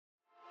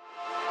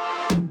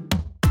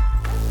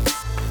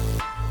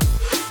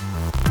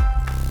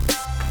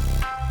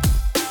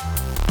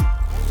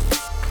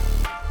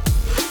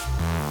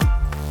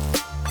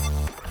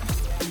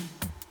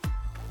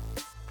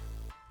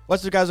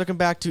What's up, guys? Welcome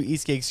back to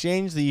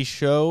Esk8, the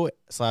show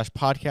 /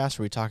 podcast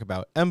where we talk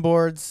about M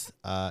boards,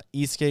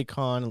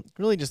 Esk8,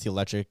 really just the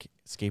electric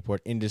skateboard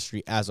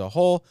industry as a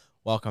whole.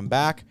 Welcome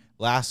back.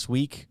 Last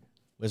week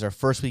was our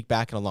first week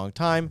back in a long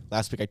time.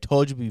 Last week I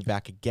told you we'd be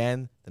back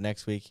again the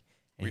next week,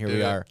 and here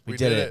we are. We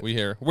did it.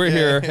 We're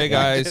here. Hey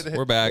guys,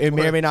 we're back. It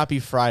may or may not be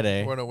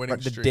Friday, we're on a winning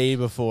the streak. day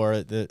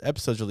before the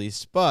episode's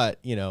released, but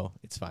you know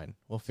it's fine.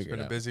 We'll figure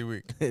it out. It's been a busy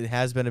week. It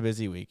has been a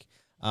busy week.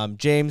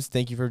 James,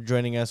 thank you for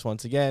joining us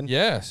once again.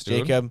 Yes,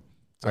 dude. Jacob,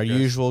 our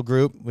usual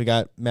group. We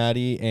got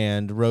Maddie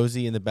and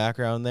Rosie in the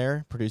background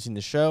there producing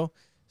the show.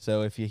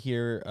 So if you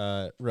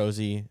hear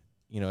Rosie,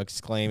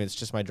 exclaim, it's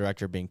just my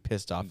director being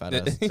pissed off at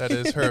us. That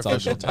is her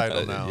official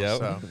title now. Yep.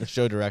 So. The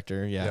show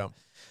director, yeah.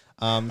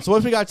 So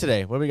what do we got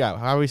today? What do we got?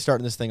 How are we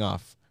starting this thing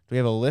off? Do we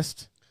have a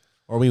list?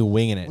 Or are we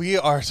winging it? We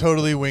are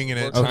totally winging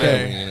it Okay.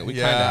 today. Winging it. We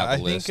kinda have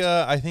a list.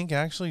 I think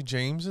actually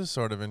James is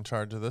sort of in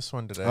charge of this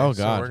one today. Oh,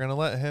 so God. we're gonna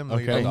let him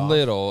lead Okay. it A off.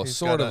 little, He's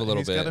sort got of a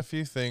little He's bit. got a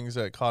few things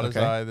that caught his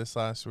Okay. eye this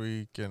last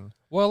week, and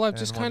Well, I've and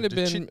just wanted kind of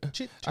to been,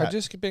 chit-chat. I've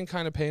just been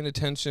kind of paying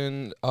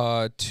attention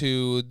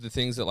to the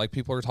things that like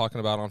people are talking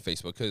about on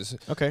Facebook because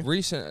Okay.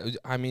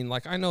 I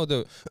know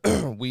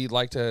that we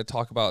like to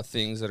talk about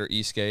things that are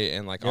Esk8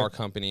 and like Yep. our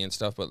company and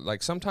stuff, but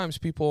like sometimes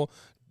people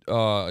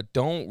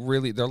don't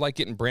really, they're like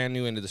getting brand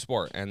new into the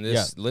sport, and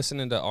this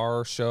listening to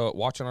our show,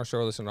 watching our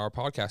show, listening to our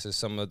podcast is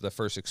some of the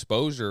first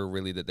exposure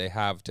really that they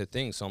have to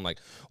things. So I'm like,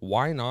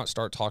 why not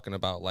start talking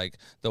about like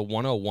the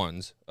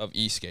 101s of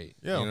Esk8?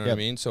 Yeah. You know what I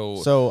mean?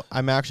 So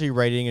I'm actually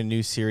writing a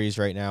new series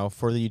right now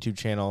for the YouTube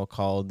channel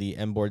called the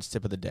M Boards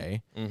Tip of the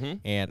Day.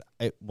 And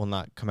it will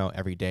not come out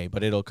every day,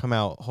 but it'll come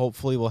out.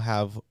 Hopefully we'll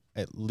have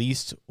at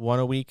least one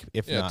a week,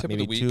 if not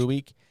maybe two a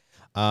week.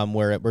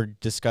 Where we're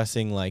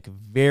discussing like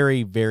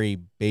very, very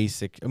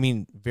basic,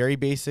 very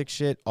basic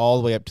shit all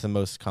the way up to the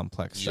most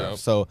complex stuff.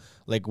 So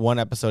like one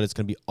episode, it's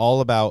going to be all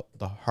about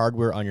the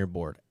hardware on your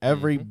board.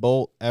 Every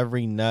bolt,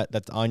 every nut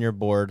that's on your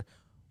board,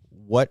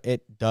 what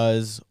it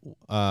does,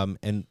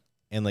 and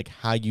like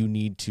how you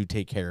need to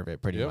take care of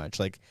it pretty much.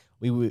 Like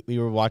we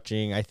were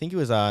watching, I think it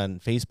was on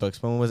Facebook,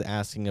 someone was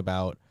asking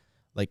about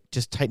like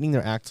just tightening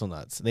their axle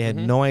nuts. They had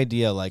no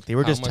idea. Like they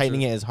were just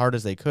tightening it as hard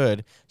as they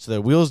could so their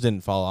wheels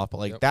didn't fall off. But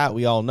like that,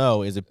 we all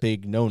know is a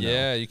big no-no.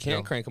 Yeah, you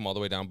can't crank them all the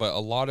way down. But a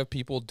lot of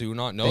people do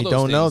not know They those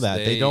don't things. know that.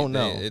 They don't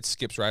know. It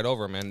skips right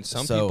over them. And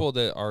some people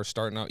that are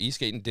starting out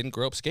e-skating didn't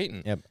grow up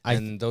skating. Yep.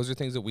 And those are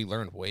things that we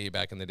learned way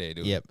back in the day,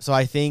 dude. Yep. So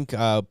I think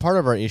part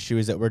of our issue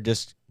is that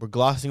we're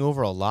glossing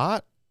over a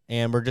lot.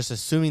 And we're just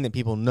assuming that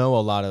people know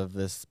a lot of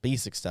this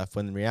basic stuff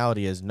when the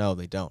reality is, no,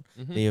 they don't.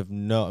 They have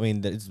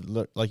it's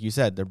like you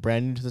said, they're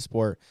brand new to the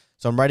sport.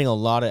 So I'm writing a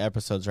lot of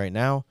episodes right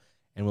now,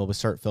 and we'll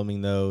start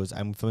filming those.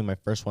 I'm filming my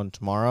first one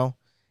tomorrow.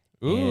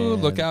 Ooh,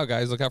 look out,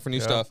 guys. Look out for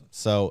new stuff.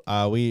 So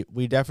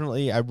we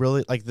definitely, I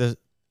really, like the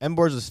M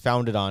Boards was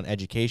founded on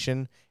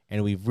education,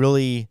 and we've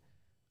really,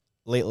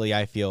 lately,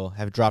 I feel,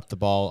 have dropped the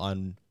ball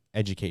on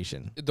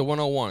education. The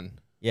 101.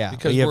 Yeah,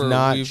 because we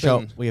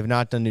have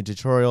not done new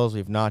tutorials.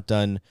 We've not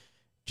done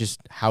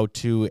just how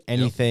to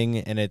anything,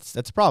 and that's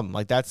a problem.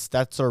 Like that's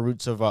our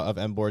roots of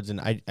M boards,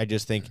 and I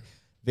just think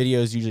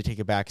videos usually take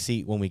a back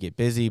seat when we get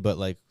busy, but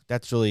like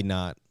that's really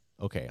not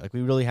okay. Like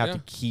we really have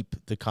to keep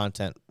the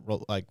content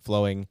like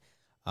flowing.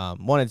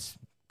 One, it's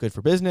good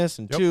for business,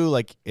 and two,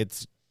 like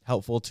it's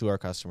helpful to our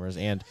customers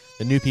and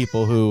the new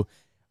people who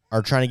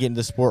are trying to get into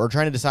the sport or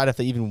trying to decide if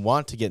they even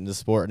want to get into the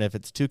sport, and if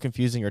it's too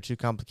confusing or too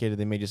complicated,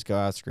 they may just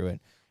go, screw it.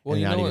 Well,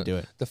 and you not know even what? do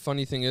it. The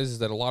funny thing is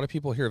that a lot of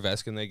people hear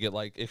Esk and they get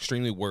like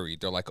extremely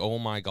worried. They're like, "Oh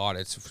my god,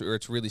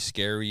 it's really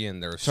scary,"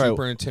 and they're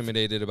super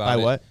intimidated about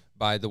it. What?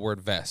 By the word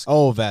Vesk.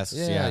 Oh, vests.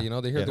 Yeah,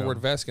 Yeah. they hear the word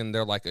Vesk and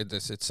they're like,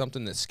 it's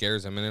something that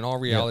scares them. And in all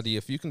reality,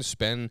 if you can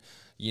spend,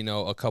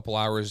 a couple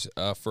hours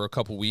for a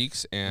couple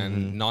weeks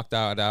and knock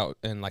that out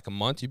in like a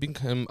month, you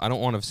become, I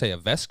don't want to say a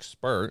Vesk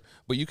expert,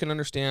 but you can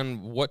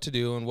understand what to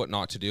do and what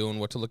not to do and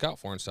what to look out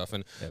for and stuff.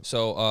 And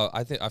so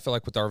I feel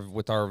like with our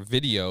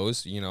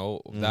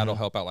videos, that'll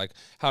help out, like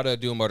how to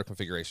do a motor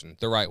configuration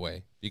the right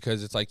way.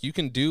 Because it's like you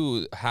can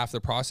do half the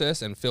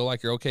process and feel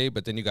like you're okay,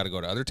 but then you got to go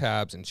to other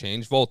tabs and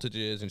change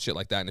voltages and shit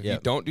like that. And if you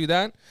don't do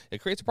that, it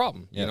creates a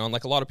problem. You know, and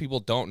like a lot of people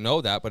don't know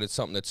that, but it's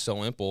something that's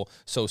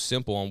so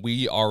simple, and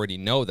we already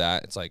know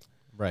that. It's like,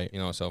 right.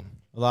 So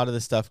a lot of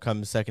this stuff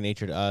comes second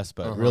nature to us,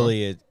 but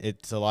really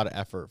it's a lot of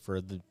effort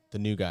for the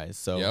new guys.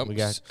 So we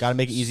got to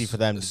make it easy for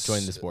them to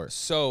join the sport.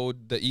 So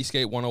the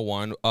Esk8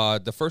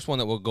 101, the first one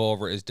that we'll go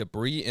over is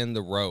debris in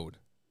the road.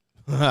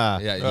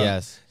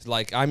 Yes.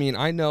 Like,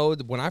 I know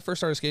that when I first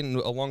started skating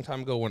a long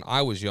time ago when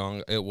I was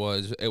young, it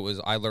was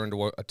I learned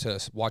to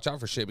watch out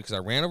for shit because I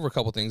ran over a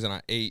couple things and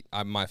I ate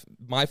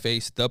my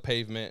face, the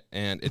pavement,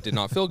 and it did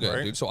not feel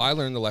good, dude. So I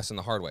learned the lesson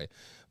the hard way.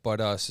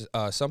 But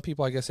some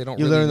people, I guess, they don't.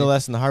 You really learn the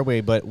lesson the hard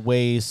way, but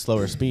way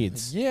slower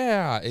speeds.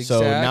 Yeah, exactly.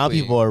 So now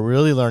people are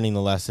really learning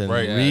the lesson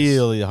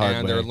really the hard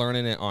and way. they're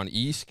learning it on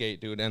Esk8,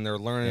 dude, and they're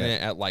learning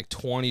it at like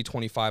 20,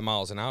 25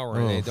 miles an hour,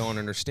 and they don't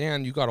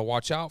understand. You got to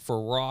watch out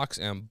for rocks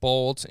and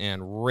bolts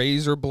and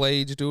razor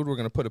blades, dude. We're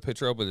going to put a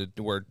picture up with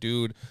where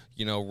dude,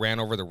 ran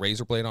over the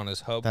razor blade on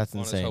his hub. That's on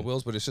insane. his hub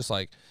wheels, but it's just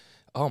like,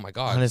 oh my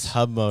God. On his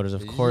hub motors,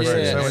 of course. Right,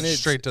 it so is. it went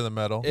straight to the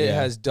metal. It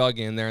has dug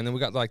in there, and then we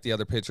got like the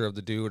other picture of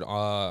the dude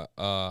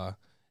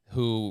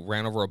who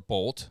ran over a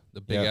bolt,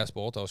 the big ass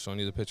bolt. I was showing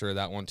you the picture of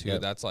that one too.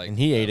 That's like, and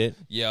he ate it.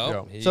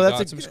 So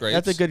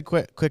that's a good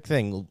quick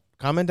thing.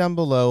 Comment down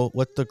below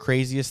what's the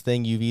craziest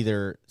thing you've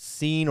either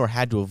seen or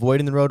had to avoid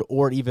in the road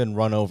or even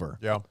run over.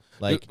 Yeah.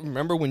 Like,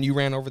 remember when you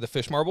ran over the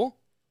fish marble?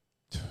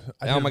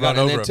 Oh my God!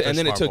 And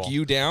then it took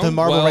you down. The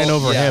marble ran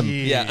over him.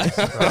 Yeah,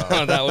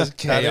 that was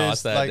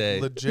chaos that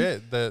day.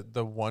 Legit,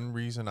 the one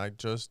reason I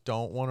just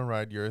don't want to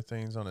ride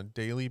urethanes on a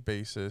daily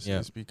basis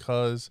is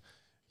because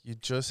you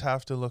just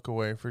have to look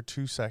away for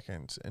 2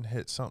 seconds and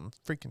hit something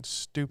freaking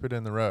stupid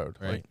in the road.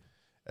 Right. Like,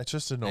 it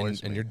just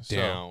annoys me. And you're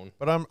down.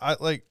 But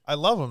I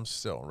love them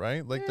still,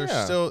 right? Like there's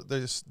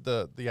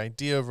the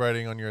idea of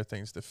riding on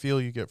urethanes, the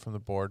feel you get from the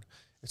board.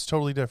 It's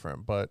totally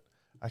different, but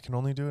I can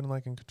only do it in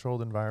like a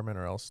controlled environment,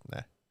 or else,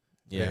 nah.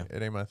 Yeah,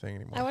 it ain't my thing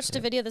anymore. I watched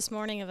a video this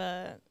morning of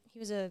I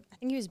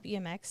think he was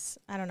BMX.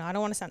 I don't know. I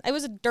don't want to sound. It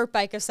was a dirt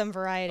bike of some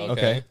variety.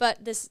 Okay.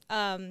 But this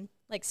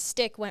like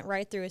stick went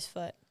right through his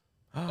foot.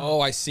 Oh,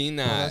 I seen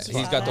that.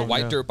 He's got the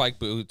white dirt bike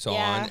boots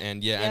on,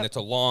 and and it's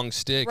a long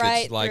stick.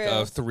 Right it's like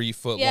a 3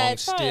 foot long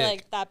it's stick. probably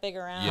like that big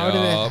around.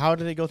 How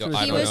did it go through?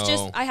 I He don't was know.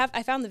 just.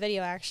 I found the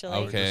video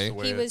actually. Okay.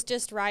 He was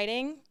just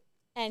riding,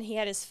 and he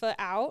had his foot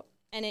out,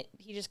 and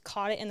he just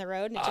caught it in the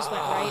road, and it just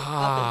went right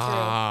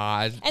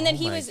up and through. And then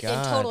he was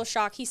in total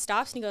shock. He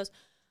stops and he goes,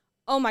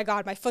 "Oh my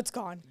God, my foot's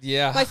gone.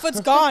 Yeah, my foot's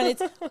gone.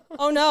 It's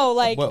oh no,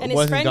 like." And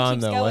his friend gone,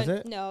 keeps though, going. was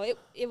it? No, it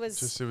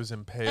was. It was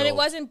impaled, and it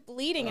wasn't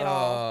bleeding at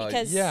all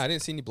because I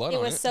didn't see any blood on it.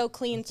 It was so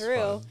clean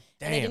through.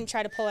 And they didn't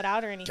try to pull it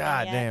out or anything.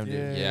 God yet. damn,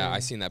 dude. Yeah, I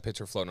seen that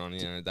picture floating on the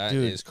internet. That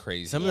is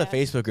crazy. Some of the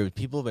Facebook groups,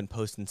 people have been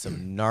posting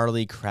some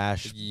gnarly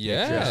crash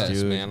pictures,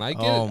 dude. Man, I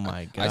get oh it.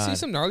 my God. I see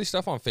some gnarly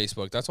stuff on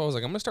Facebook. That's why I was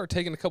like, I'm gonna start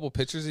taking a couple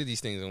pictures of these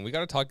things, and we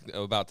got to talk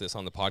about this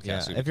on the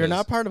podcast. Yeah. If you're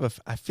not part of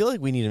I feel like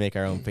we need to make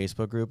our own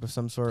Facebook group of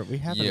some sort. We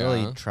haven't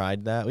really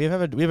tried that. We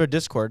have a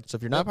Discord, so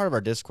if you're not part of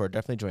our Discord,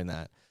 definitely join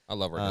that. I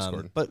love our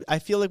Discord. But I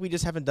feel like we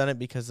just haven't done it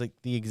because like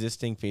the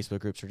existing Facebook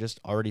groups are just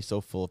already so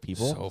full of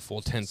people. So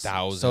full,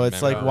 10,000. So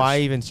it's like, why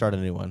even start a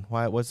new one?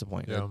 What's the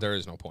point? Yeah. There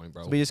is no point,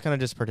 bro. So we just kind of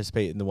just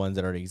participate in the ones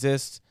that already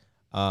exist.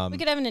 We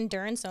could have an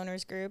endurance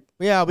owners group.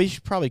 Yeah, we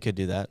probably could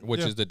do that.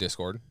 Which is the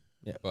Discord.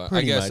 Yeah, but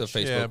I guess the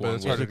Facebook one.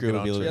 it's harder to get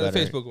onto. The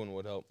Facebook one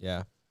would help.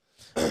 Yeah.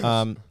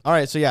 All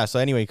right. So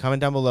anyway, comment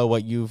down below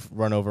what you've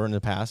run over in the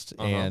past,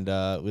 and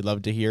we'd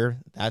love to hear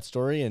that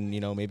story, and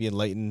maybe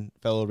enlighten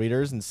fellow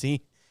readers and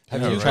see.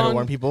 Have you try to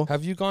warn people?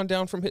 Have you gone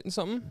down from hitting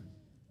something?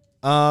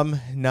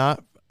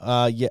 Not.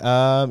 You.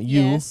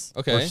 Yes.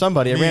 Okay. Or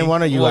somebody. I ran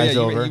one of you guys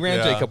over. You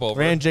ran Jacob over.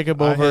 Ran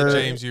Jacob I over. hit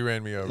James, you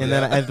ran me over. And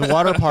then at the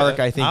water park,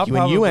 I think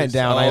when you went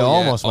down, I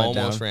almost went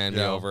down. Almost ran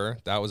me over.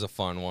 That was a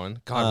fun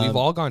one. God, we've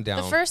all gone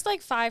down. The first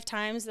 5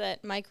 times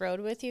that Mike rode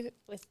with you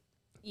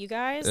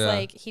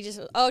guys, he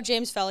just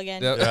James fell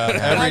again. Every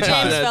time.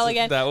 James fell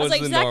again. That I was like,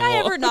 the does that guy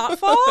normal. ever not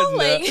fall?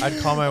 Like,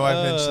 I'd call my wife,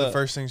 and the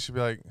first thing she'd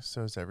be like,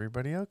 "So is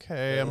everybody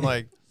okay?" I'm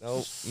like,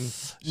 nope.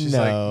 She's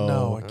like,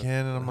 "No,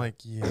 again," and I'm like,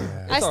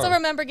 "Yeah." I still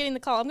remember getting the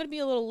call. I'm gonna be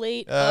a little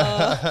late.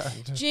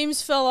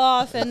 James fell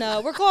off, and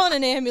we're calling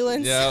an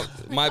ambulance. Yeah,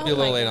 might be a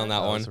little late on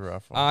that That one. was a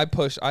rough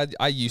one.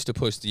 I used to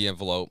push the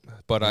envelope,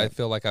 but I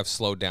feel like I've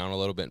slowed down a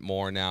little bit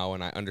more now,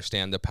 and I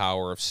understand the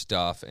power of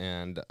stuff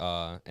and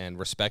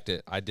respect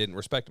it. I didn't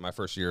respect it my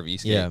first year of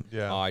Esk8.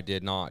 Yeah. I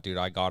did not, dude.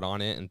 I got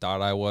on it and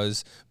thought I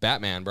was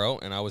Batman, bro,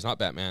 and I was not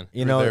Batman.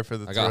 There for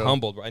the I got thrill.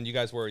 humbled, and you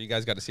guys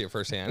got to see it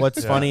firsthand.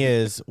 What's funny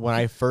is when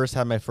I first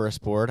had my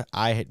first board,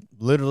 I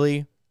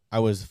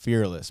was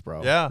fearless,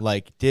 bro. Yeah.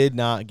 Like, did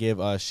not give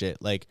a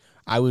shit. Like,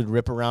 I would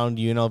rip around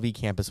UNLV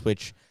campus,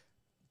 which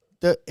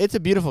it's a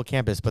beautiful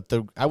campus, but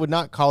I would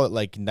not call it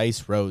like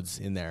nice roads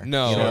in there.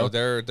 No,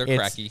 they're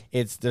cracky.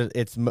 It's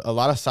a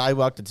lot of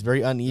sidewalk that's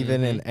very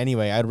uneven. And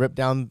anyway, I'd rip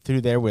down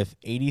through there with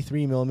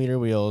 83 millimeter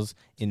wheels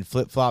in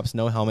flip flops,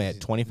 no helmet,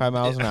 at 25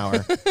 miles an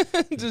hour.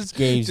 just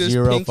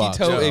zero pinky fucks,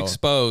 toe bro.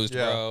 exposed,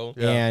 Yeah. bro.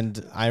 Yeah.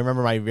 And I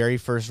remember my very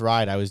first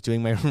ride. I was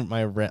doing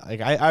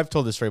I've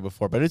told this story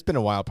before, but it's been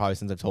a while probably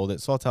since I've told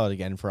it, so I'll tell it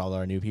again for all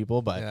our new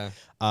people. But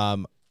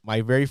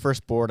my very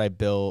first board I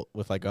built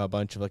with like a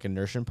bunch of like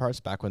inertia parts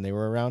back when they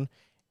were around,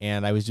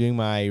 and I was doing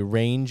my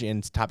range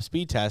and top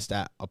speed test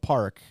at a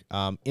park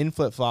in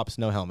flip flops,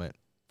 no helmet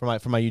for my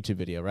YouTube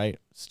video. Right?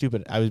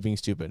 Stupid. I was being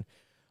stupid.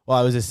 Well,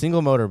 I was a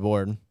single motor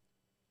board,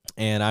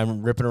 and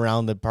I'm ripping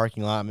around the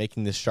parking lot,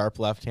 making this sharp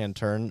left hand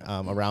turn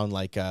around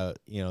like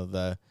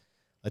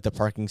like the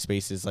parking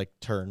spaces like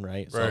turn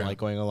right. So I'm like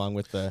going along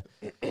with the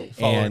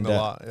following the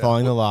lot. Yeah.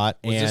 Following the lot.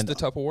 Was and this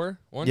the Tupperware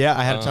one? Yeah,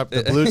 I had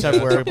the blue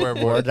Tupperware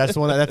board. That's the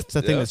one. That's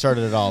the thing that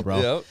started it all,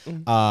 bro.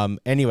 Yep.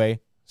 Anyway,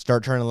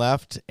 start turning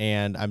left,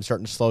 and I'm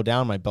starting to slow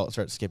down. My belt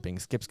starts skipping,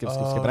 skip.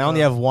 And I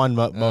only have one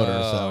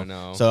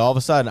motor, so all of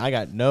a sudden I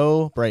got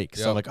no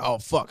brakes. So I'm like, oh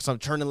fuck! So I'm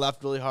turning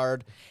left really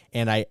hard,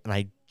 and I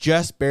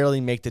just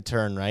barely make the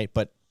turn right,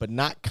 but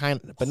not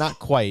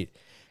quite,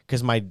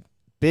 because my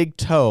big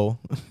toe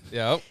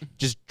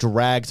just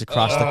drags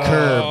across the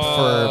curb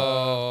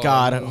for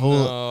God, a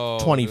whole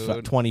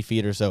 20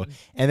 feet or so,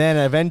 and then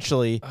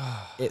eventually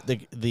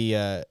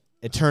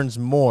it turns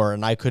more,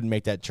 and I couldn't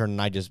make that turn,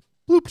 and I just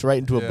blooped right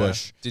into a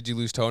bush. Did you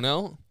lose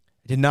toenail?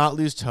 Did not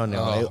lose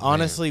toenail. It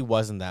honestly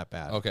wasn't that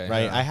bad. Okay.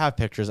 Right? Yeah. I have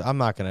pictures. We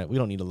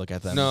don't need to look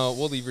at them. No,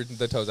 we'll leave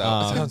the toes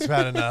out. Sounds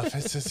bad enough.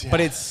 It's just,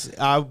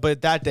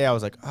 but that day I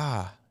was like,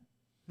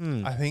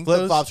 I think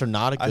flip-flops are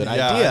not a good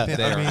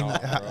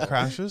idea.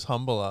 Crashes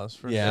humble us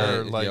for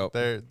sure. Like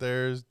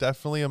there's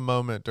definitely a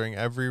moment during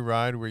every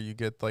ride where you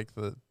get like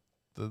the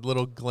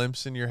little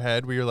glimpse in your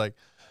head where you're like,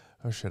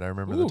 oh shit, I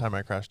remember the time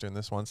I crashed doing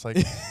this once. Like,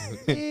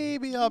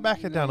 maybe I'll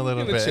back it down a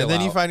little bit. And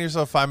then you find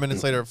yourself 5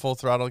 minutes later at full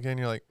throttle again.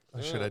 You're like,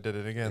 oh shit, I did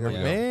it again. Like,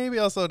 maybe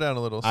I'll slow down a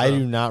little. So. I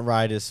do not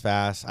ride as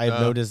fast. I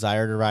have no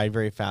desire to ride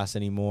very fast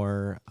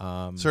anymore.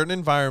 Certain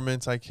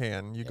environments I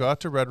can. You go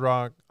out to Red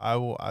Rock, I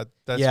will.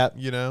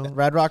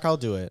 Red Rock, I'll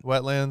do it.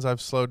 Wetlands,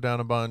 I've slowed down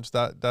a bunch.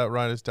 That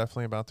ride is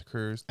definitely about the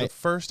cruise. The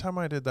first time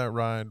I did that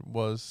ride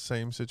was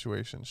same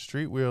situation.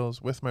 Street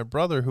wheels with my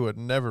brother who had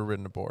never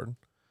ridden a board.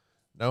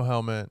 No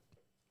helmet.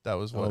 That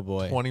was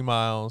 20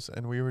 miles,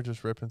 and we were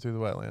just ripping through the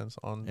wetlands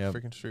on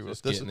freaking street wheels.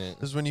 This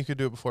is when you could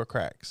do it before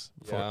cracks.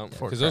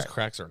 Because those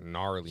cracks are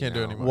gnarly. Can't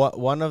do it anymore.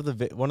 One of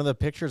the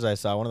pictures I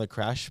saw, one of the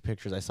crash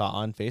pictures I saw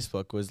on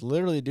Facebook was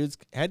literally a dude's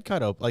head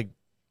cut open, like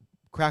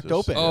cracked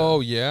open. Oh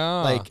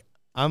yeah. Like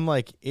I'm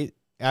like it.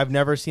 I've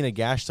never seen a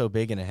gash so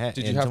big in a head.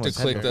 Did you have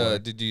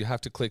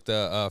to click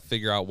the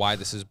figure out why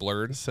this is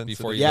blurred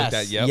before you looked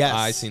at? Yep,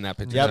 I seen that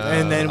picture. Yep,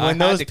 and then when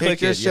those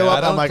pictures show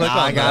up, I'm like,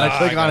 I gotta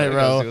click on it,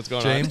 bro.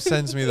 James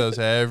sends me those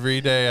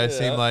every day. I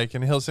seem like,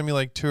 and he'll send me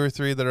like 2 or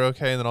 3 that are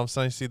okay, and then all of a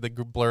sudden I see the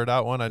blurred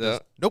out one. I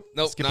just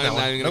skip that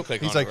one.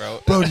 He's like,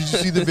 bro, did you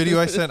see the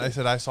video I sent? I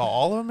said I saw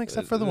all of them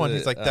except for the one.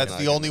 He's like, that's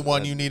the only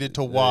one you needed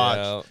to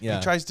watch. He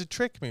tries to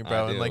trick me,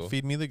 bro, and like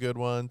feed me the good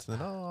ones, and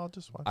then I'll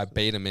just watch. I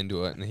bait him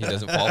into it, and he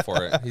doesn't fall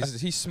for it.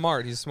 He's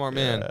smart. He's a smart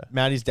man.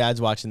 Maddie's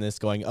dad's watching this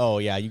going, oh,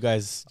 yeah, you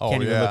guys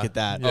can't even look at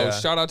that. Yeah. Oh,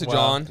 shout out to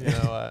John. You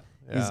know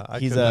what?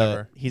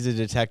 He's a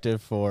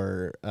detective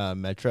for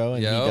Metro,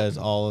 and he does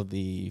all of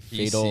the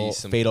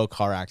fatal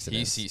car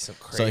accidents. He sees some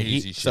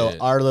crazy shit. So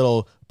our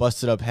little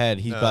busted up head,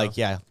 he'd be like,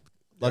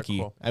 lucky.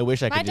 Cool. I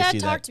wish I could just see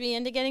that. My dad talked me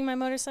into getting my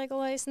motorcycle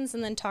license,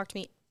 and then talked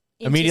me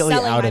immediately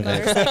out of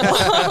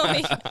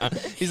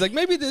it. He's like,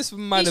 maybe this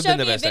might have been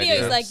the best idea. He showed me a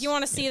video. He's like, you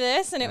want to see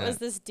this? And it was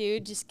this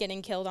dude just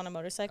getting killed on a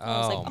motorcycle. I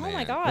was like, oh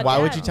my God. Why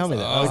would you tell me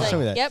that? Why would you tell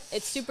me that? Yep,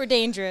 it's super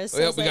dangerous.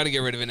 Yep, we got to get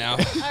rid of it now. All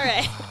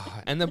right.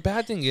 And the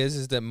bad thing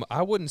is that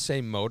I wouldn't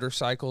say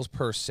motorcycles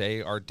per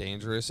se are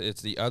dangerous.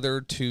 It's the other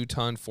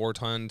 2-ton,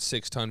 4-ton,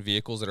 6-ton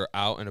vehicles that are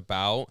out and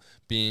about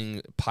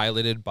being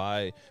piloted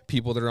by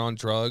people that are on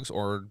drugs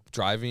or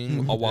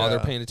driving while they're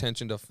paying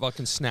attention to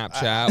fucking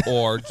Snapchat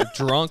or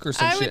drunk or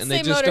some shit. And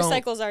they just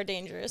motorcycles are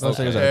dangerous.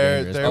 Motorcycles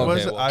are dangerous.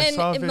 I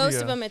saw a video.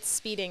 Most of them, it's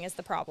speeding is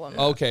the problem.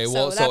 Okay,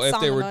 well, so if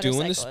they were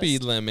doing the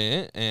speed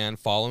limit and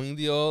following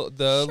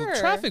the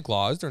traffic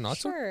laws, they're not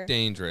so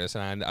dangerous.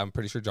 And I'm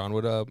pretty sure John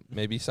would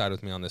maybe side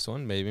with me on this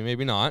one.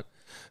 Maybe not.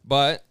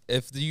 But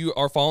if you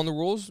are following the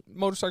rules,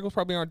 motorcycles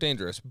probably aren't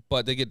dangerous.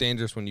 But they get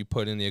dangerous when you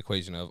put in the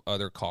equation of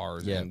other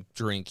cars and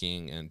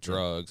drinking and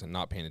drugs and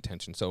not paying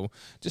attention. So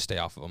just stay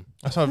off of them.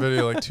 I saw a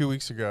video like 2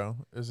 weeks ago.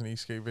 It was an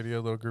Esk8 video,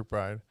 a little group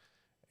ride.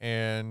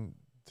 And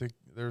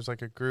there's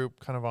like a group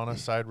kind of on a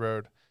side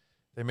road.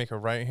 They make a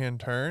right-hand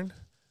turn.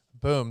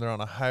 Boom, they're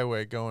on a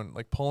highway going,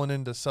 like pulling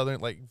into southern,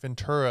 like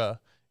Ventura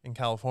in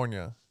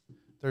California.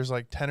 There's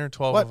like 10 or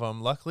 12 of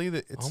them. Luckily,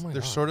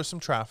 there's sort of some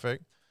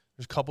traffic.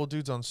 There's a couple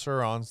dudes on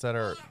Surons that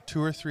are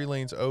 2 or 3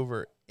 lanes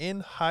over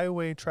in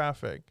highway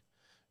traffic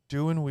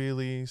doing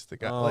wheelies. The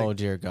guy,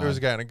 dear God. There was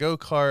a guy in a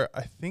go-kart.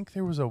 I think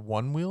there was a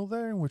one-wheel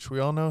there, which we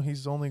all know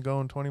he's only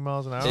going 20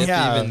 miles an hour.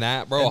 Even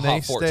that, bro, and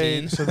hot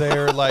 14. So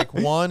they're like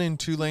 1 and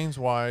 2 lanes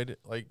wide,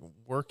 like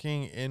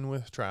working in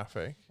with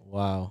traffic.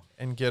 Wow.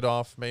 And get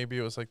off. Maybe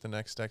it was like the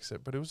next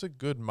exit, but it was a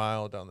good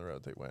mile down the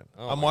road they went.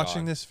 I'm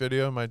watching this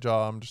video in my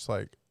jaw. I'm just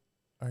like,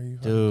 are you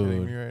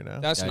kidding me right now?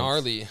 That's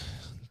gnarly.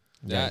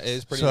 That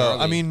is pretty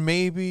gnarly. I mean,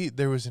 maybe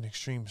there was an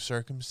extreme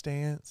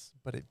circumstance,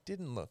 but it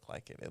didn't look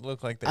like it. It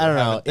looked like they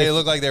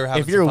looked like they were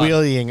having. If you're fun.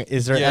 wheeling,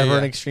 is there ever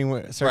an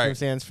extreme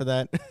circumstance for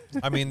that?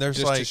 I mean, there's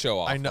just like to show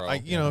off, I know,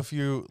 you know, if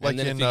you like and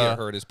then in if you get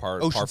hurt as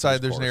part Oceanside,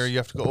 there's an area you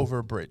have to go over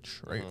a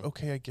bridge, right?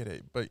 Okay, I get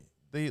it, but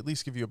they at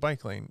least give you a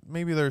bike lane.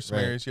 Maybe there's some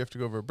areas you have to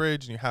go over a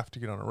bridge and you have to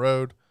get on a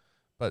road.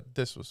 but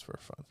this was for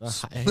fun.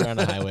 You're on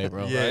the highway,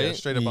 bro. Yeah, right?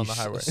 straight up on the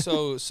highway.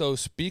 So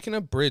speaking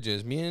of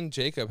bridges, me and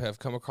Jacob have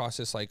come across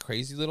this like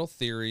crazy little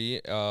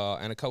theory,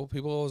 and a couple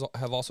people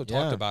have also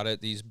talked about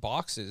it. These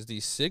boxes,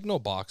 these signal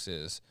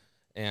boxes,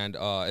 and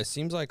it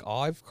seems like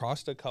I've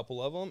crossed a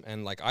couple of them,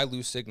 and like I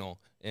lose signal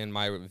in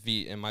my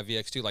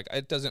VX2. Like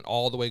it doesn't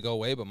all the way go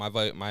away, but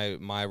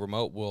my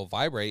remote will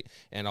vibrate,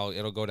 and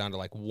it'll go down to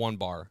like 1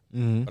 bar,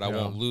 but I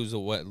won't lose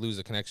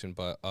a connection.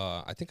 But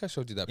I think I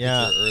showed you that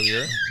picture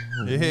earlier.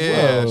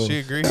 Yeah, she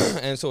agrees.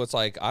 And so it's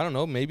like, I don't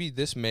know, maybe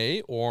this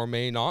may or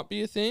may not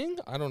be a thing.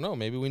 I don't know.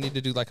 Maybe we need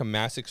to do like a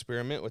mass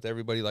experiment with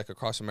everybody like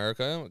across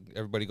America.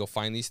 Everybody go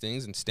find these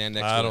things and stand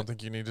next to it. I don't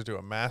think you need to do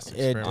a mass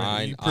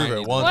experiment. You prove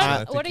it What,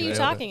 once. what are you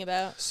talking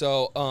about?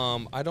 So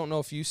I don't know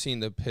if you've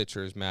seen the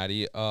pictures,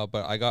 Maddie,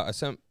 but I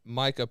sent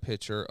Mike a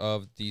picture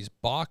of these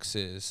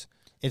boxes.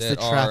 It's the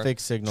traffic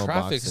signal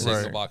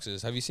boxes.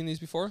 Boxes. Have you seen these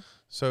before?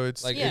 So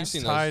it's like it's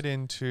tied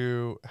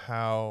into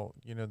how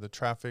the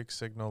traffic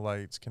signal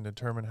lights can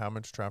determine how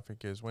much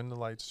traffic is, when the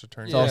lights to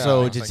turn. It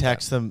also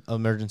detects the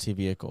emergency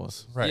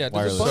vehicles. Right. Yeah,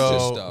 there's a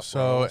bunch of stuff.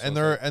 So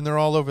they're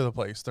all over the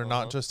place. They're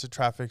not just to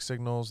traffic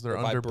signals. They're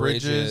under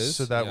bridges,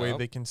 so that way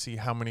they can see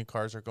how many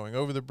cars are going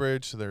over the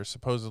bridge. So they're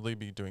supposedly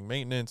be doing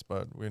maintenance,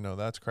 but we know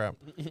that's crap.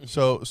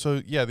 so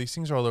yeah, these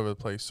things are all over the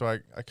place. So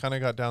I kind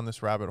of got down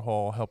this rabbit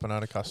hole helping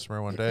out a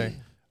customer one day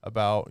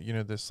about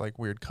this like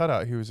weird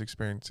cutout he was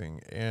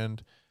experiencing,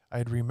 and I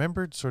had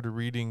remembered sort of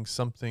reading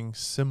something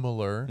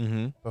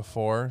similar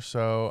before,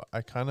 so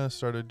I kind of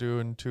started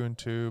doing 2 and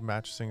 2,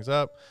 match things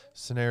up.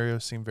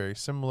 Scenarios seemed very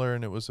similar,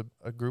 and it was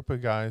a group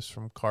of guys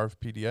from Carve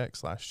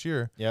PDX last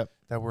year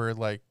that were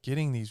like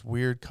getting these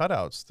weird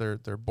cutouts.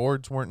 Their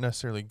boards weren't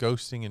necessarily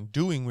ghosting and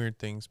doing weird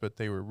things, but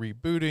they were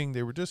rebooting.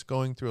 They were just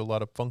going through a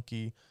lot of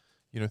funky,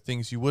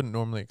 things you wouldn't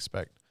normally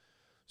expect.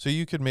 So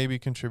you could maybe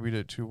contribute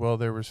it to, well,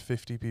 there was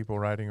 50 people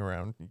riding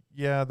around.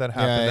 Yeah, that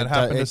happened. That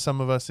happened to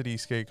some of us at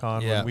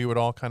Esk8 when we would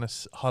all kind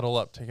of huddle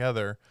up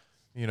together,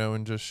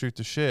 and just shoot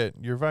the shit.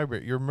 Your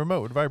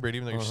remote would vibrate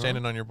even though you're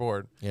standing on your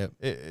board. Yep.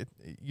 It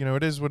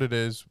is what it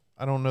is.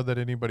 I don't know that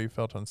anybody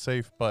felt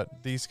unsafe,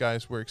 but these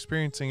guys were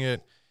experiencing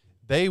it.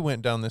 They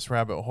went down this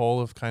rabbit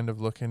hole of kind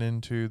of looking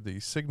into the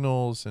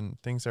signals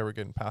and things that were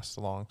getting passed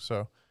along.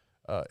 So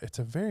it's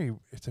a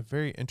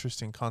very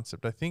interesting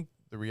concept. I think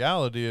the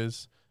reality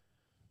is,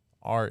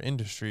 our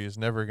industry is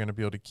never going to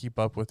be able to keep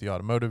up with the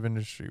automotive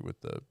industry,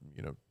 with the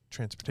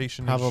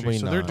transportation industry.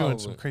 So they're doing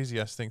some crazy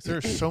ass things. There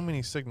are so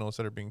many signals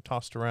that are being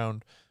tossed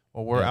around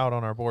while we're out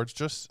on our boards.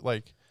 Just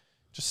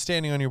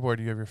standing on your board,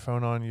 you have your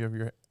phone on, you have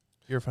your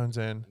earphones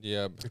in.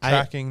 Yeah, you're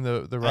tracking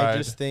the ride. I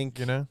just think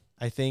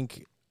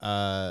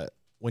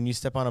when you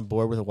step on a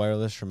board with a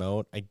wireless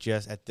remote,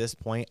 at this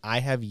point I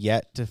have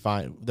yet to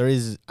find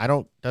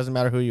doesn't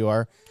matter who you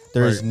are.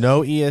 There is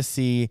no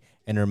ESC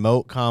and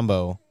remote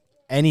combo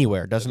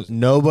anywhere.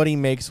 Nobody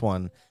makes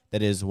one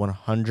that is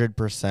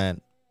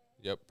 100%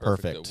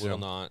 perfect. It will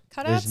not.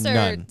 Cutouts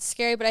are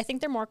scary, but I think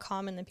they're more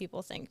common than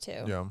people think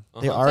too. Yeah,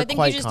 they are. So I think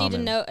quite you just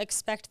common. need to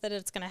expect that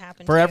it's going to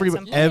happen for every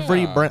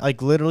brand,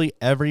 like literally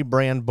every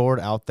brand board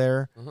out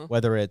there,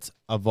 whether it's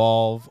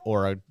Evolve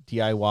or a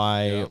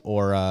DIY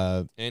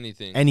or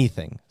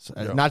anything.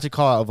 So, not to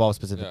call out Evolve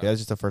specifically. That's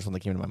just the first one that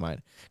came into my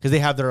mind because they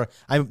have their.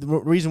 The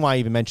reason why I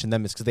even mentioned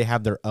them is because they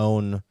have their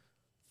own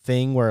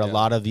thing where a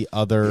lot of the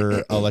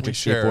other electric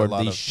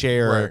skateboard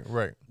share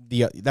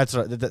that's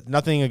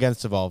nothing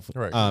against Evolve,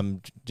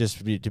 just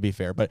to be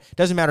fair, but it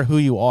doesn't matter who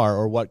you are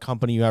or what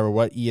company you have or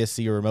what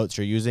ESC or remotes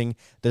you're using.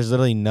 There's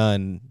literally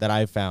none that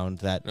I've found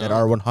that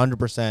are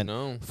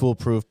 100%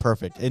 foolproof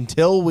perfect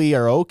until we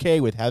are okay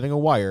with having a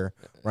wire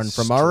run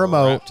from our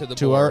remote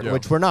to our,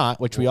 which we're not,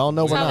 which we all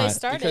know we're not.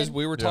 Because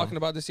we were talking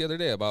about this the other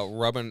day about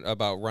running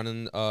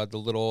the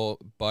little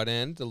butt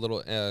end, the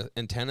little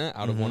antenna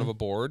out of one of the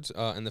boards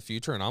in the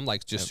future, and I'm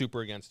like just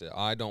super against it.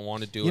 I don't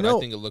want to do it. I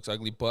think it looks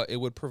ugly, but it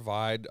would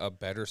provide a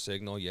better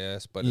signal,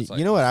 yes. But it's like,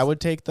 you know what I would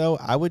take though?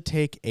 I would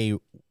take a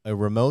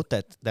remote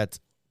that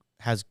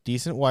has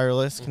decent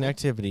wireless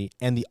connectivity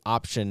and the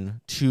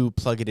option to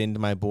plug it into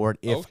my board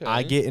if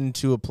I get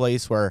into a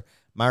place where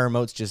my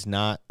remote's just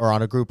not, or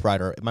on a group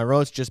ride, or my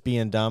remote's just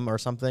being dumb or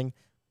something,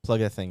 plug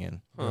that thing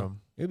in. It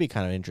would be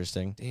kind of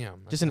interesting.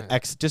 Damn. Just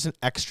an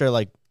extra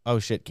like, oh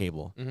shit,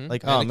 cable.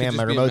 Like, oh man,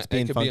 my remote's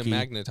being funky. It could be a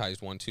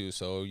magnetized one too.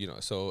 So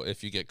so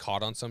if you get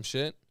caught on some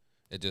shit,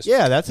 it just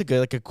that's a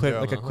good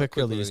quick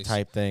release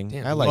type thing.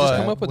 Damn, I like but that.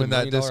 Come up with when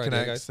that disconnects,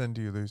 disconnects, then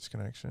do you lose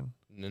connection?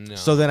 No.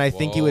 So then I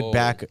think you would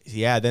back.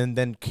 Yeah.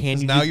 Then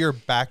can you? Now your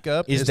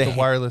backup is the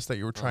wireless that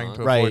you were trying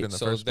to avoid in the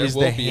first place. So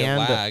there will be a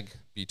lag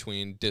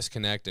between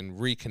disconnect and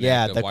reconnect.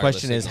 Yeah. The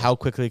question is, how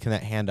quickly can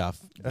that handoff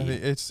be? I mean,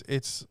 it's.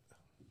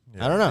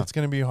 I don't know. It's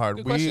going to be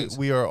hard. Good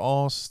we are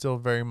all still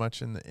very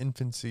much in the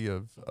infancy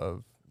of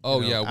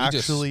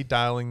actually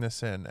dialing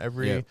this in.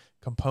 Every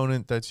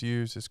component that's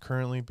used is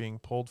currently being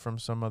pulled from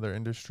some other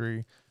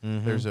industry.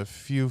 There's a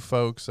few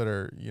folks that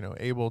are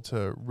able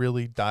to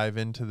really dive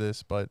into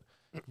this, but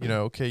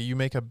you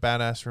make a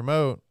badass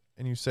remote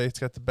and you say it's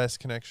got the best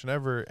connection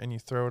ever, and you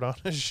throw it on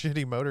a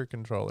shitty motor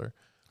controller.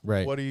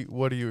 Right. What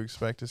do you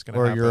expect is going to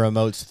or happen? your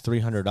remote's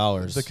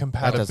 $300. The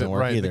that doesn't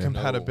work right, either. the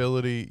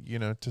compatibility, you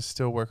know, to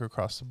still work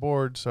across the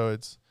board. So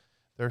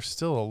there's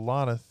still a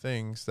lot of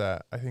things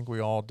that I think we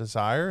all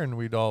desire and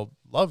we'd all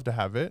love to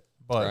have it,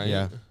 but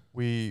Yeah.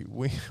 we're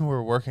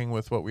working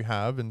with what we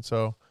have, and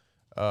so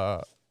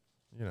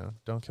you know,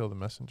 don't kill the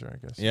messenger,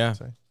 I guess. Yeah. You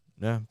could say.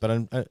 Yeah,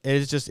 but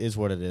it just is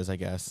what it is, I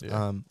guess.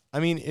 Yeah. I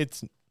mean,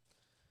 it's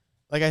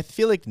like I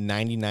feel like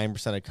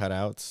 99% of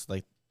cutouts,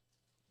 like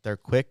they're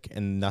quick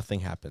and nothing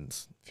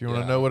happens. If you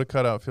want to know what a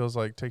cutout feels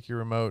like, take your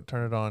remote,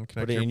 turn it on,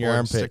 connect it your in board, your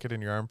armpit. stick it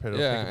in your armpit. It'll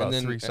take about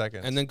 3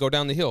 seconds. And then go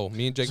down the hill.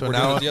 Me and Jake so were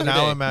now, doing it the other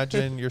now day.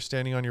 imagine you're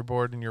standing on your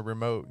board and your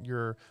remote,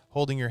 you're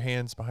holding your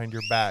hands behind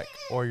your back,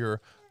 or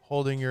you're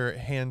holding your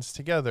hands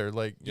together,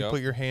 like you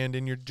put your hand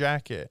in your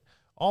jacket.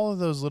 All of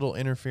those little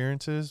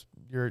interferences,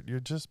 you're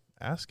just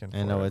asking for it.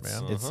 I know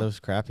it's so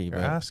scrappy, you're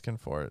but asking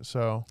for it.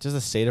 So just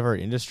the state of our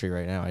industry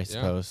right now, I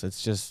suppose.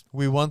 It's just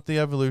we want the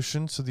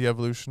evolution, so the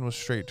evolution was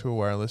straight to a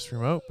wireless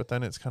remote, but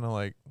then it's kind of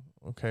like,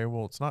 okay,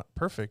 well, it's not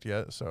perfect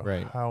yet, so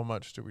how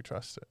much do we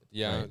trust it?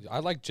 Yeah, right. I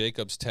like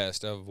Jacob's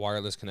test of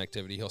wireless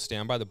connectivity. He'll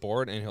stand by the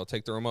board and he'll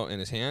take the remote in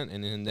his hand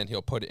and then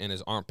he'll put it in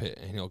his armpit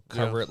and he'll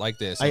cover it like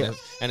this.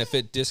 And if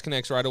it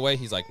disconnects right away,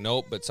 he's like,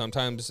 nope. But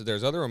sometimes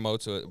there's other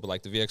remotes,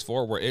 like the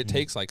VX4, where it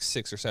takes like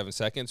 6 or 7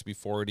 seconds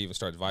before it even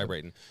starts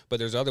vibrating. But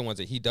there's other ones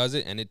that he does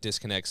it and it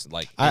disconnects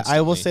like instantly.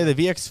 I will say the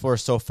VX4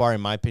 so far,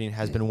 in my opinion,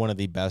 has been one of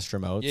the best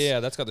remotes.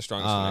 Yeah, that's got the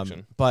strongest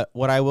connection. But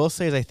what I will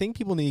say is I think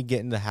people need to get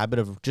in the habit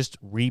of just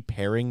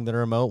repairing the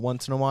remote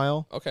once in a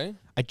while. Okay.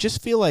 I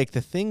just feel like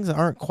the things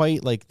aren't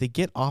quite like they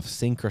get off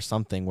sync or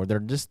something where they're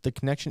just the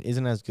connection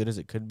isn't as good as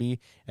it could be.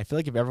 I feel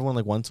like if everyone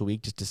like once a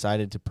week just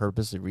decided to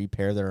purposely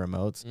repair their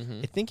remotes,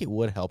 I think it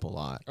would help a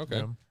lot. Okay.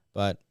 Yeah.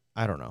 But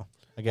I don't know.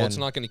 Again, Well, it's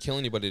not going to kill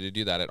anybody to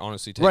do that. It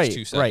honestly takes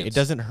 2 seconds. Right. It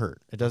doesn't hurt.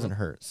 It doesn't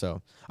hurt.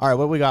 So, all right,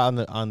 what we got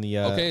on the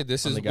okay,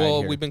 this is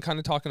here? We've been kind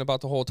of talking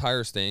about the whole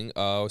tires thing.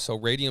 So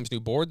Radium's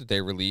new board that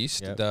they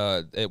released,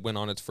 it went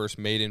on its first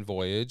maiden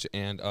voyage,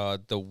 and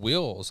the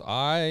wheels.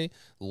 I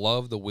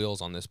love the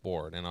wheels on this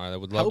board, and I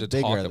would love to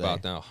talk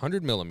about them.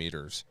 100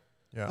 millimeters.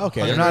 Yeah.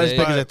 Okay, they're not as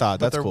big as I thought.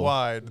 That's they're cool.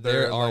 wide.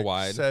 They are like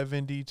wide.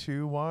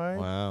 72 wide.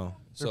 Wow.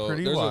 So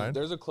pretty wide.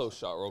 There's a close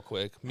shot real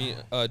quick.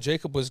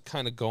 Jacob was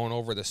kind of going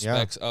over the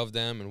specs of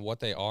them and what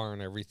they are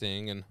and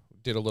everything, and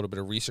did a little bit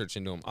of research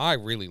into them. I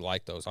really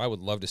like those. I would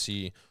love to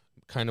see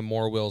kind of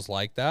more wheels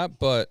like that.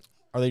 But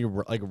are they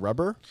like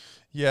rubber?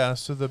 Yeah.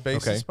 So the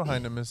basis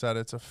behind them is that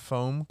it's a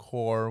foam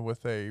core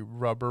with a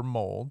rubber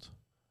mold.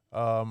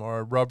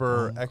 Or a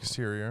rubber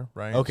exterior,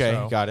 right? Okay,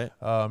 so, got it.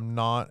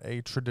 Not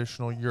a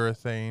traditional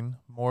urethane,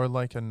 more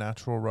like a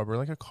natural rubber,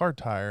 like a car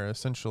tire,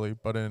 essentially,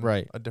 but in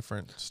a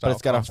different style. But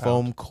it's got a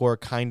foam core,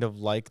 kind of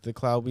like the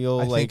Cloud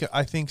Wheel.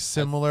 I think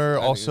similar.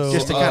 Also,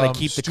 just to kind of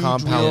keep the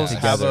compound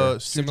together.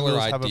 Similar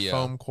idea. Have a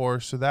foam core,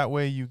 so that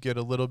way you get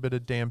a little bit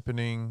of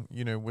dampening,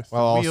 you know, with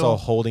while the wheel.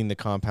 also holding the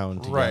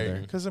compound together.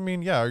 Right? Because I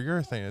mean, yeah,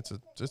 urethane,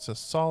 it's a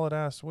solid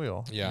ass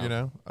wheel. Yeah, you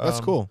know,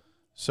 that's cool.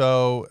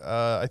 So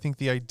I think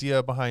the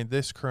idea behind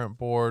this current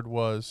board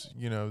was,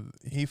 you know,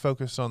 he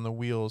focused on the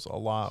wheels a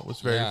lot,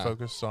 was very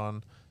focused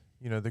on,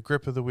 you know, the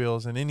grip of the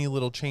wheels, and any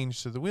little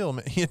change to the wheel,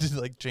 he had to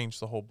like change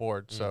the whole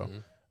board. So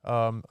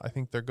I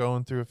think they're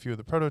going through a few of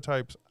the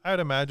prototypes. I'd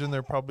imagine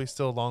they're probably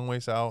still a long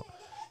ways out.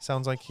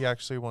 Sounds like he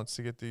actually wants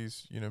to get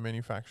these, you know,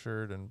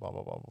 manufactured and blah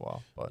blah blah blah.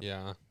 But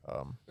yeah,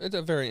 it's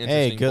a very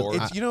interesting board.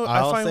 It's, you know,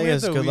 I'll I find say weird,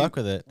 is though, good luck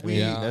with it.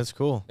 That's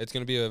cool. It's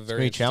going to be a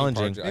very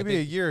challenging. Maybe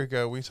a year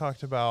ago we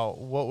talked about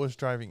what was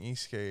driving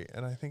Esk8,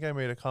 and I think I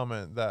made a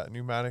comment that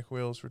pneumatic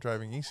wheels were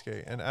driving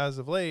Esk8, and as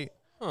of late,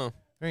 there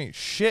ain't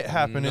shit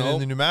happening in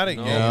the pneumatic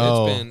game.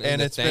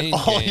 It's been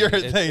all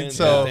urethane.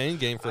 So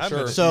game for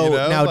sure. So you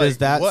know, now, like, does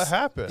that what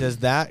happened?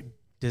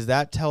 Does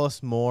that tell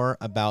us more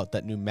about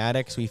that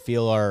pneumatics we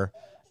feel are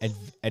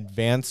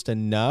advanced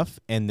enough,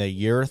 and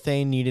the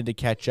urethane needed to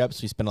catch up,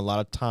 so we spent a lot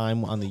of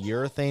time on the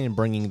urethane and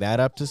bringing that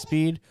up to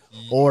speed?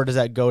 Or does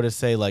that go to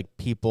say like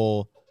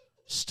people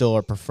still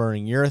are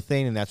preferring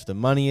urethane and that's what the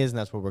money is and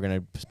that's where we're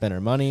going to spend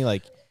our money?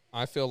 Like,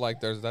 I feel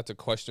like that's a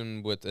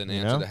question with an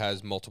answer that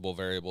has multiple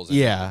variables in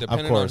it.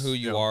 Depending on who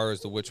you are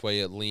is the which way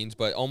it leans,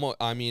 but almost,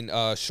 I mean,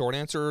 short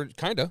answer,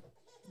 kind of.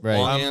 Right.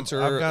 Long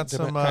answer, I've got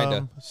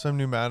some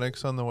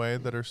pneumatics on the way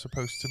that are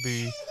supposed to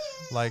be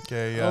like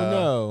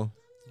a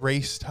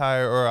race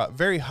tire or a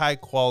very high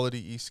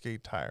quality Esk8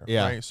 tire.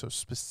 Yeah. Right. So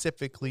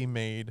specifically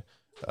made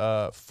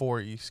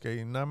for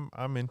Esk8, and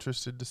I'm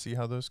interested to see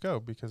how those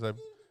go because I've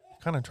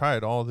kind of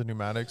tried all the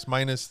pneumatics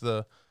minus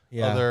the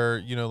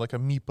other, you know, like a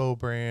Meepo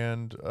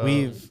brand.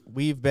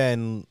 We've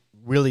been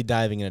really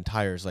diving into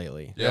tires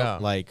lately. Yeah.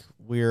 Like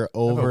we're I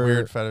have over a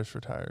weird fetish for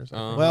tires.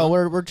 Well,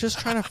 we're just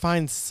trying to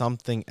find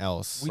something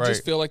else. We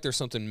just feel like there's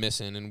something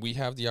missing, and we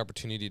have the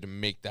opportunity to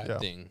make that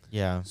thing.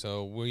 Yeah.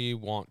 So we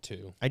want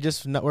to.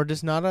 We're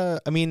just not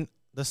I mean,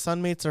 the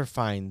Sunmates are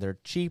fine. They're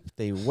cheap.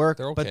 They work,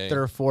 but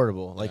they're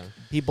affordable. Like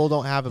people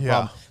don't have a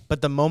problem.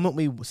 But the moment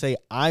we say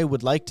I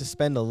would like to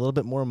spend a little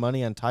bit more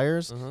money on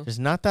tires, there's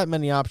not that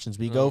many options.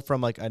 We go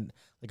from like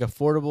like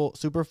affordable,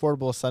 super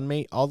affordable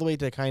Sunmate, all the way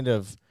to kind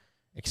of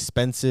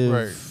expensive.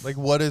 Right. Like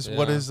what is the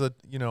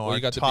well, our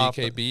you got top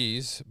the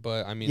BKBs,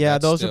 but I mean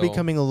those still, are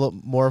becoming a little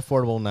more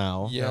affordable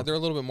now. Yeah, they're a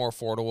little bit more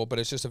affordable, but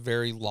it's just a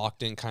very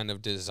locked in kind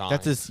of design.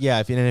 That's just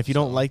if you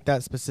don't like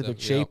that specific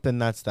shape, then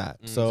that's that.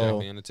 So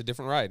exactly, and it's a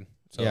different ride.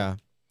 So. Yeah.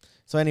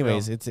 So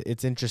anyways,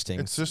 it's interesting.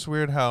 It's just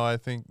weird how I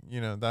think,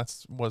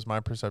 was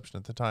my perception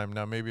at the time.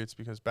 Now maybe it's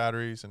because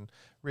batteries and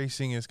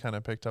racing is kind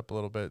of picked up a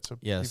little bit, so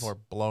people are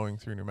blowing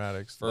through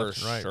pneumatics for left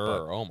and right.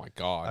 Sure. Oh my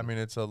God. I mean,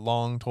 it's a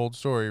long told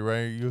story,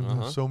 right? You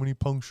have so many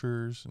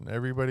punctures and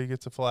everybody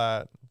gets a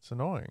flat. It's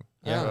annoying.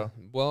 Yeah. So,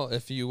 well,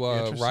 if you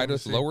ride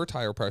with lower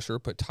tire pressure,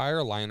 put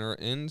tire liner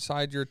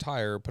inside your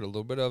tire, put a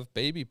little bit of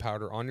baby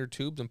powder on your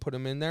tubes and put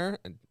them in there,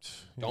 and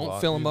don't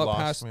fill them up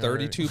past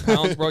 32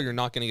 pounds, bro. You're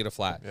not going to get a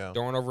flat. Don't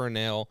run over a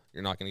nail.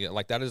 You're not going to get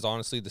like that is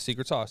honestly the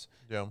secret sauce.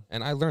 Yeah.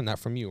 And I learned that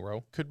from you,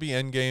 bro. Could be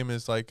end game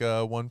is like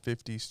a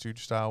 150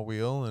 Stooge style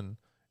wheel and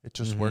it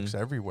just works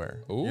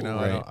everywhere. Ooh,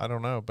 I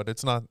don't know, but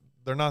it's not.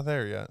 They're not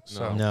there yet.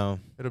 So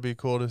it'll be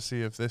cool to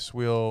see if this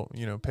wheel,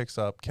 picks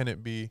up. Can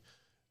it be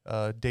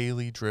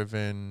daily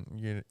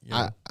driven?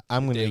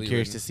 I'm going to be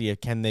curious to see if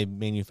can they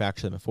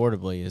manufacture them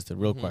affordably is the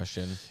real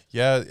question.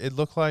 Yeah, it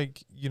looked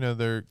like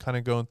they're kind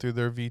of going through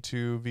their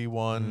V2,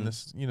 V1.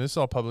 This this is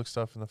all public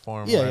stuff in the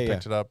forum. When I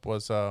picked it up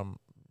was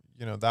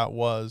that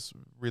was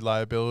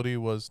reliability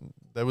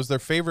that was their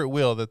favorite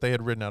wheel that they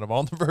had ridden out of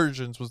all the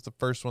versions was the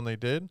first one they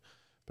did.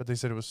 But they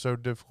said it was so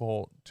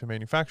difficult to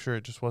manufacture,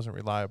 it just wasn't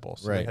reliable.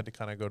 So they had to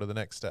kind of go to the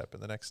next step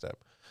and the next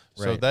step.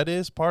 So that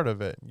is part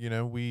of it.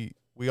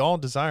 We all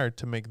desire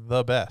to make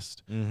the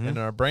best. And in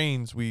our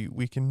brains,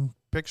 we can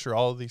picture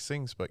all of these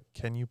things, but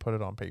can you put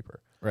it on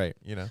paper? Right.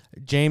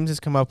 James has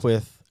come up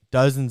with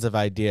dozens of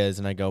ideas,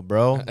 and I go,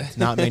 bro, it's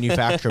not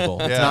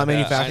manufacturable. It's not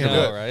manufacturable.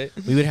 I know, right?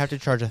 We would have to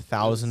charge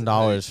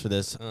 $1,000 for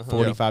this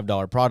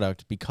 $45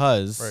 product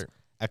because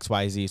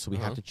XYZ. So we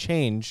have to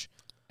change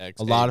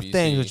a lot of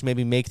things, which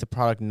maybe make the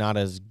product not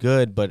as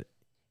good. But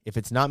if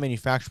it's not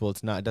manufacturable,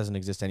 it doesn't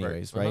exist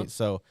anyways, right?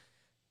 So,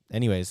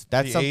 anyways,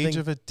 that's something. The age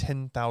of a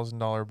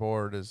 $10,000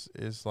 board is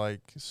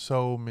like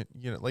so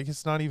like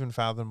it's not even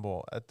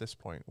fathomable at this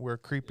point. We're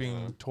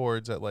creeping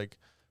towards at like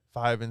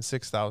 $5,000 and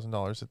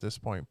 $6,000 at this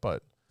point.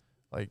 But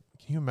like,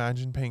 can you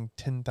imagine paying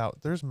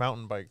 $10,000? There's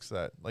mountain bikes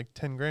that like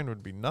 10 grand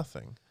would be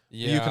nothing.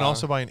 Yeah. You can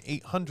also buy an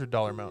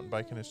 $800 mountain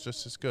bike and it's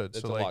just as good.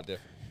 It's so a like, lot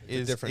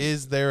different.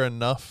 Is there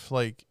enough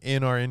like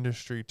in our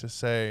industry to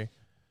say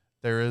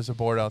there is a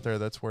board out there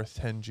that's worth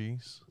 10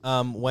 G's?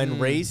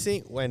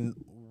 When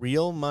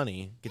real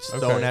money gets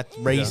thrown at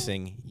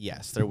racing,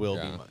 yes, there will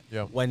be money.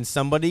 Yeah. When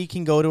somebody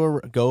can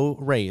go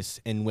race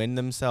and win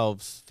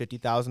themselves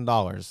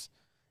 $50,000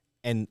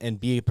 and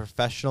be a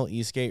professional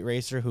Esk8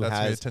 racer who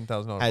has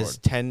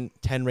 $10,000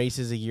 10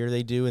 races a year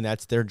they do, and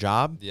that's their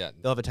job, they'll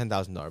have a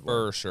 $10,000 board.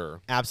 For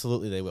sure.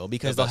 Absolutely they will,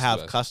 because they'll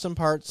have custom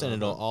parts and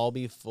it'll all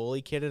be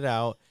fully kitted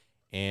out,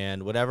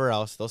 and whatever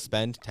else, they'll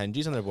spend 10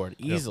 G's on their board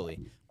easily.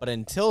 But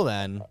until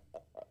then...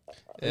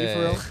 She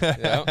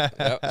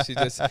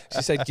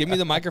said, give me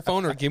the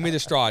microphone or give me the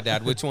straw,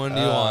 Dad. Which one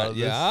do you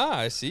want?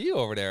 I see you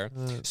over there.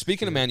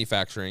 Speaking of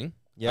manufacturing,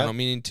 I don't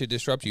mean to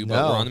disrupt you, but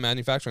we're on the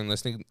manufacturing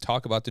listening.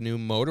 Talk about the new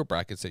motor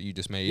brackets that you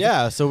just made.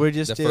 Yeah, so we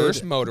just the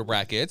first motor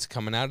brackets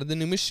coming out of the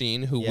new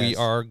machine. Who we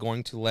are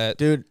going to let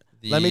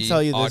let me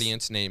tell you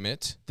audience name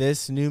it.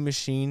 This new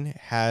machine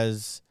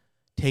has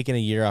taken a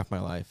year off my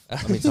life.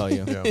 Let me tell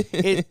you,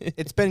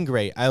 it's been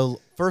great.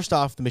 First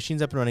off, the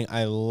machine's up and running.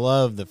 I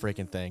love the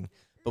freaking thing,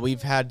 but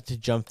we've had to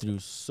jump through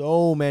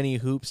so many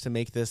hoops to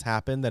make this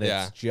happen that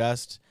it's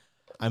just.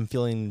 I'm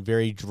feeling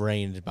very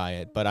drained by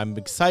it, but I'm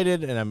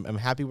excited and I'm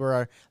happy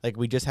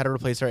we just had to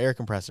replace our air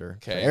compressor.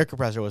 Okay. The air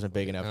compressor wasn't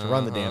big enough to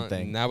run the damn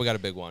thing. Now we got a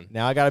big one.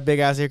 Now I got a big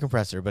ass air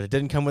compressor, but it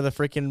didn't come with a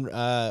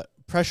freaking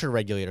pressure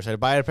regulator, so I had to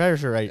buy a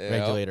pressure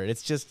regulator.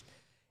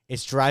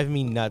 It's driving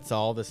me nuts,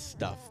 all this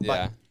stuff.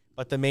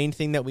 But the main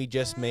thing that we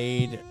just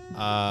made,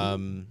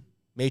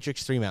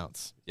 Matrix 3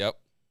 mounts. Yep.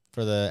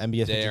 For the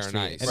MBS they Matrix 3.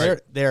 Nice.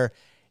 And they're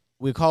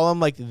we call them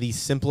like the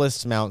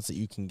simplest mounts that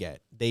you can get.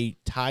 They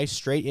tie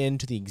straight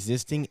into the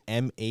existing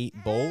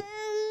M8 bolt.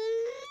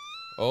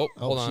 Hold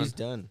on. She's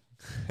done.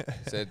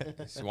 Said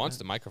she wants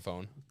the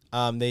microphone.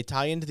 They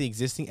tie into the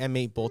existing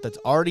M8 bolt that's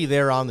already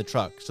there on the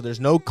truck. So there's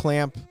no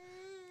clamp.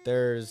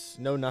 There's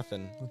no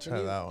nothing. Let's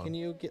try that one. Can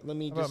you get? Let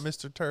me. How about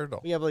Mr.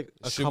 Turtle? We have like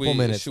a couple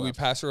minutes. Should we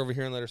pass her over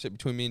here and let her sit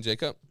between me and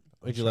Jacob?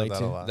 Would you like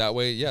to? That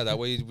way, that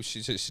way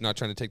she's not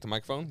trying to take the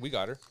microphone. We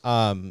got her.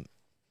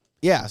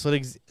 Yeah.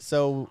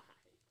 So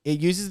it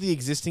uses the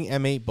existing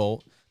M8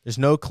 bolt. There's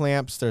no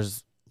clamps.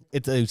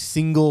 It's a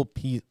single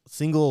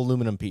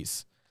aluminum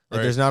piece.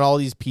 Like there's not all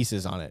these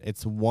pieces on it.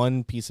 It's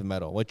one piece of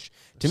metal, which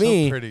to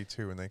me, so pretty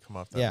too when they come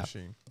off that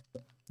machine.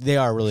 They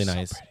are really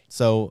nice.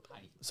 So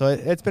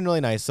it's been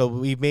really nice. So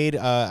we made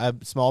a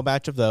small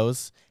batch of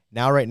those.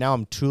 Right now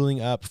I'm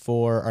tooling up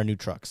for our new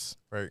trucks.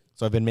 Right.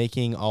 So I've been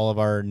making all of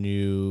our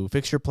new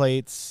fixture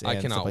plates and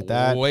stuff like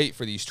that. I cannot wait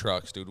for these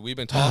trucks, dude. We've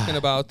been talking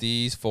about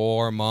these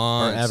for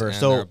months. Forever.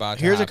 So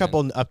here's a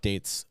couple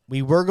updates.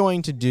 We were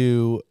going to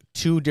do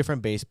 2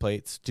 different base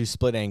plates to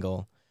split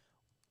angle.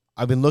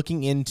 I've been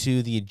looking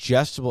into the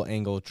adjustable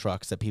angle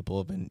trucks that people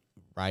have been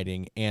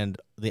riding, and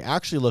they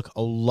actually look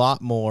a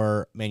lot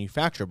more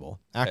manufacturable,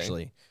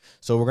 actually. Okay.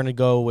 So we're going to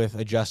go with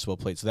adjustable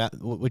plates, so that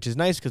which is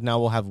nice because now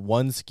we'll have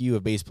 1 SKU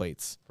of base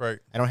plates. Right.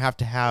 I don't have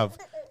to have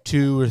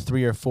 2 or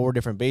 3 or 4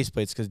 different base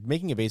plates because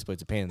making a base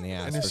plate's a pain in the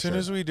ass. And as soon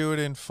as we do it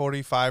in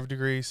 45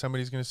 degrees,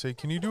 somebody's going to say,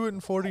 "Can you do it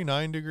in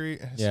 49 degrees?"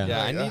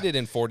 Yeah, I need it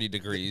in 40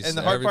 degrees. And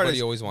the hard part is,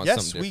 always wants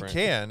yes, something different.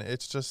 we can.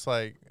 It's just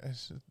like,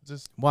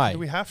 why do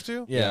we have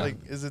to? Yeah.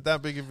 Like, is it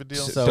that big of a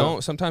deal?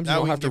 Sometimes you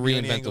don't have to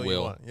reinvent the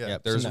wheel. Yeah.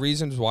 There's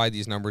reasons why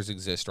these numbers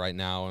exist right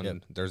now,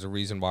 and there's a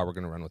reason why we're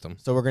going to run with them.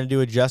 So we're going to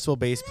do adjustable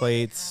base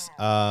plates,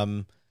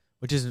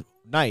 which is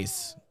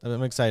nice.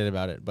 I'm excited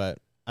about it, but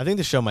I think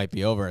the show might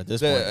be over at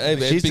this point.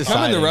 It's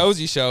becoming the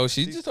Rosie show.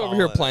 She's just over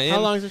here playing.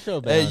 How long is the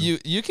show been?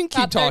 You can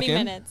keep talking. 30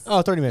 minutes.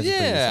 Oh, 30 minutes.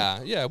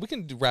 Yeah, we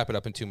can wrap it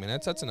up in 2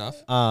 minutes. That's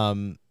enough.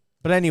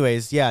 But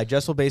anyways, yeah,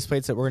 adjustable base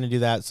plates that we're gonna do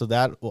that. So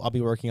I'll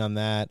be working on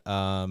that.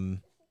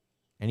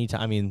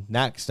 Anytime. I mean,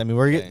 next. I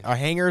mean, our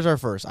hangers are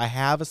first. I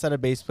have a set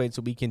of base plates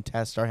that we can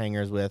test our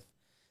hangers with.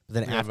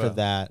 But then after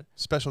that,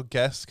 special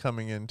guests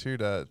coming in too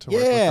to work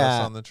with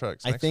us on the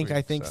trucks. I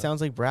think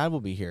sounds like Brad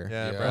will be here.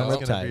 Yeah,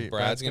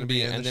 Brad's gonna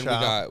be, and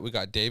then we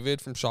got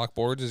David from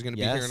Shockboards is gonna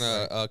be here in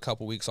a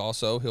couple weeks.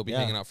 Also, he'll be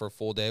hanging out for a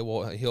full day.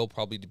 Well, he'll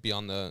probably be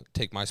on the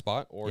take my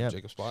spot or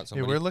Jacob's spot.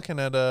 Yeah, we're looking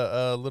at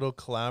a little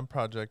collab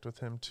project with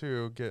him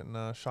too, getting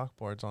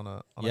Shockboards on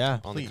a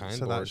complete.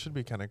 So that should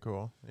be kind of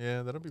cool.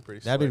 Yeah, that'll be pretty.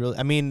 That'd be really.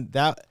 I mean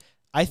that.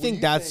 I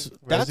think that's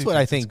what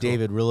I think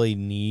David really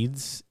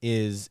needs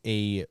is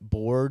a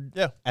board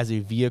as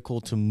a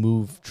vehicle to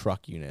move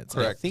truck units.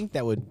 Correct. I think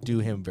that would do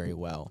him very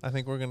well. I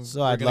think we're gonna.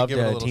 So I'd love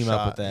to team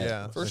up with that.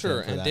 Yeah, for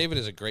sure. And David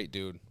is a great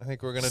dude. I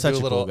think we're gonna do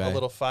a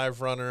little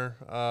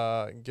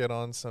 5-runner. Get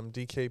on some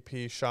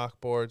DKP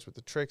shock boards with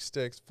the trick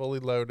sticks, fully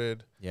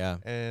loaded. Yeah.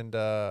 And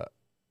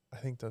I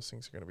think those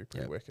things are going to be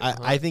pretty wicked.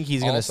 I think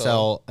he's going to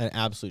sell an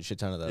absolute shit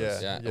ton of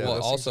those. Yeah. Well,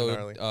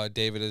 also,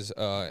 David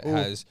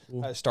has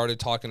started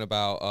talking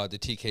about the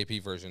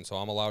TKP version, so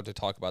I'm allowed to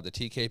talk about the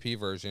TKP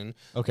version.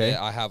 Okay.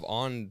 That I have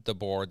on the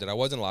board that I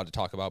wasn't allowed to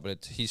talk about,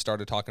 but he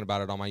started talking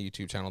about it on my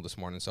YouTube channel this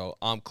morning, so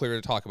I'm clear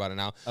to talk about it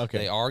now. Okay.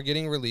 They are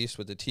getting released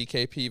with the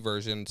TKP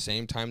version,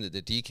 same time that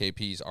the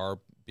DKPs are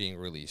being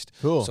released.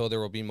 Cool. So there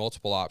will be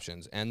multiple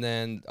options, and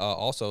then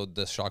also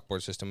the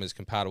shockboard system is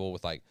compatible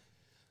with like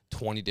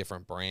 20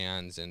 different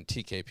brands and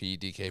TKP,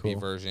 DKP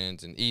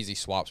versions and easy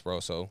swaps, bro.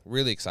 So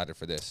really excited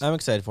for this. I'm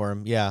excited for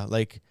him. Yeah,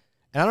 like,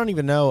 and I don't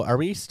even know. Are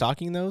we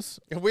stocking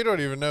those? We don't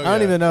even know. I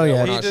don't even know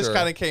yet. He just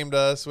kind of came to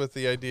us with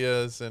the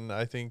ideas, and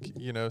I think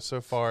so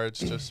far it's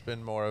just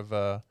been more of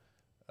a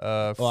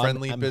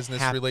friendly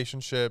business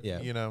relationship.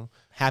 Yeah.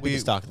 Happy to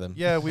stock them.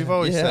 Yeah, we've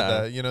always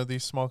said that.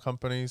 These small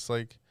companies,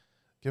 like,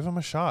 give them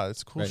a shot.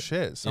 It's cool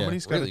shit.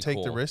 Somebody's got to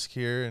take the risk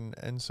here,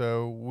 and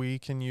so we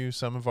can use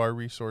some of our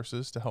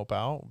resources to help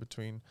out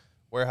between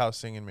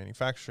warehousing and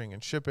manufacturing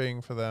and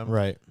shipping for them.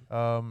 Right.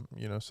 So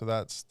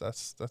that's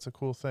a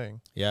cool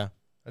thing. Yeah.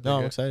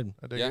 I'm excited.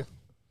 I dig it.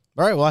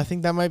 All right. Well, I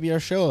think that might be our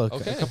show.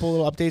 Okay. A couple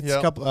little updates.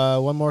 Yep.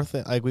 One more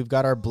thing. Like, we've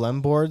got our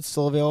blend boards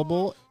still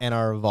available and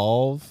our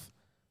Revolve.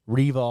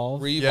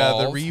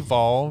 Yeah, the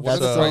Revolve.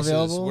 What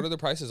are the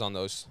prices on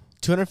those?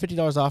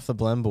 $250 off the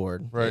blend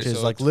board, which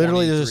is like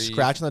literally there's a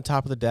scratch on the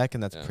top of the deck,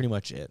 and that's pretty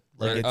much it.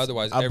 Like, it's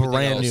otherwise, a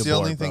brand new It's the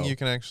board, only thing you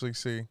can actually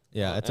see.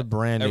 Yeah, it's a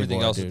brand new board.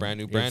 Everything else is brand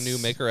new. Brand new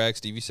Maker X,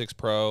 DV6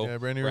 Pro,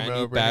 brand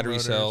new battery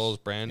cells,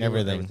 brand new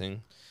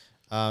everything.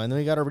 And then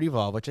we got a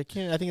Revolve, which I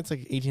think it's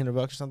like $1,800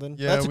 or something.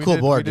 Yeah, that's a cool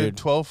board, dude. We did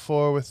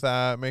 12.4 with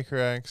that Maker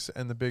X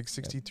and the big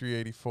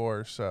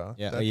 6384. So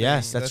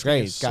that's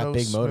great. It's got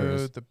big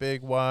motors. The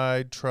big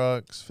wide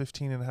trucks,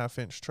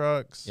 15.5-inch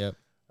trucks. Yep.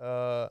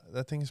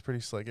 That thing is pretty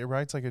slick. It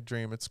rides like a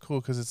dream. It's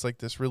cool because it's like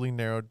this really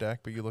narrow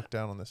deck, but you look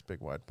down on this big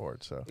wide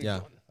board. So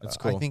that's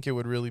cool. I think it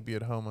would really be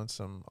at home on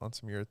some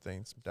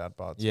urethane, some dad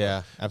bots.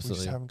 Yeah,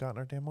 absolutely. We just haven't gotten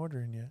our damn order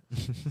in yet.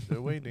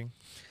 Still waiting.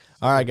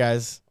 All right,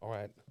 guys. All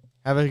right.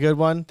 Have a good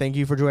one. Thank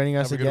you for joining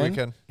us again. Have a good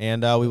weekend.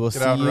 And we will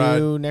see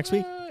you next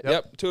week.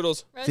 Yep.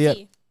 Toodles. Rosie. See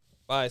ya.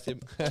 Bye. See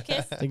ya.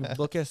 Kiss.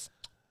 Little kiss.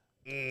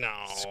 No.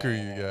 Screw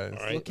you guys.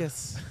 Right. Little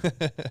kiss.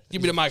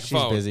 Give me the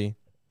microphone. She's busy.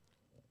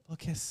 Little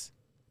kiss.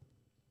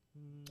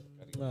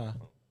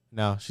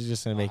 No, she's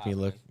just going to make me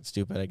look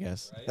stupid, I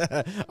guess.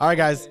 All right,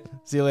 guys.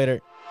 See you later.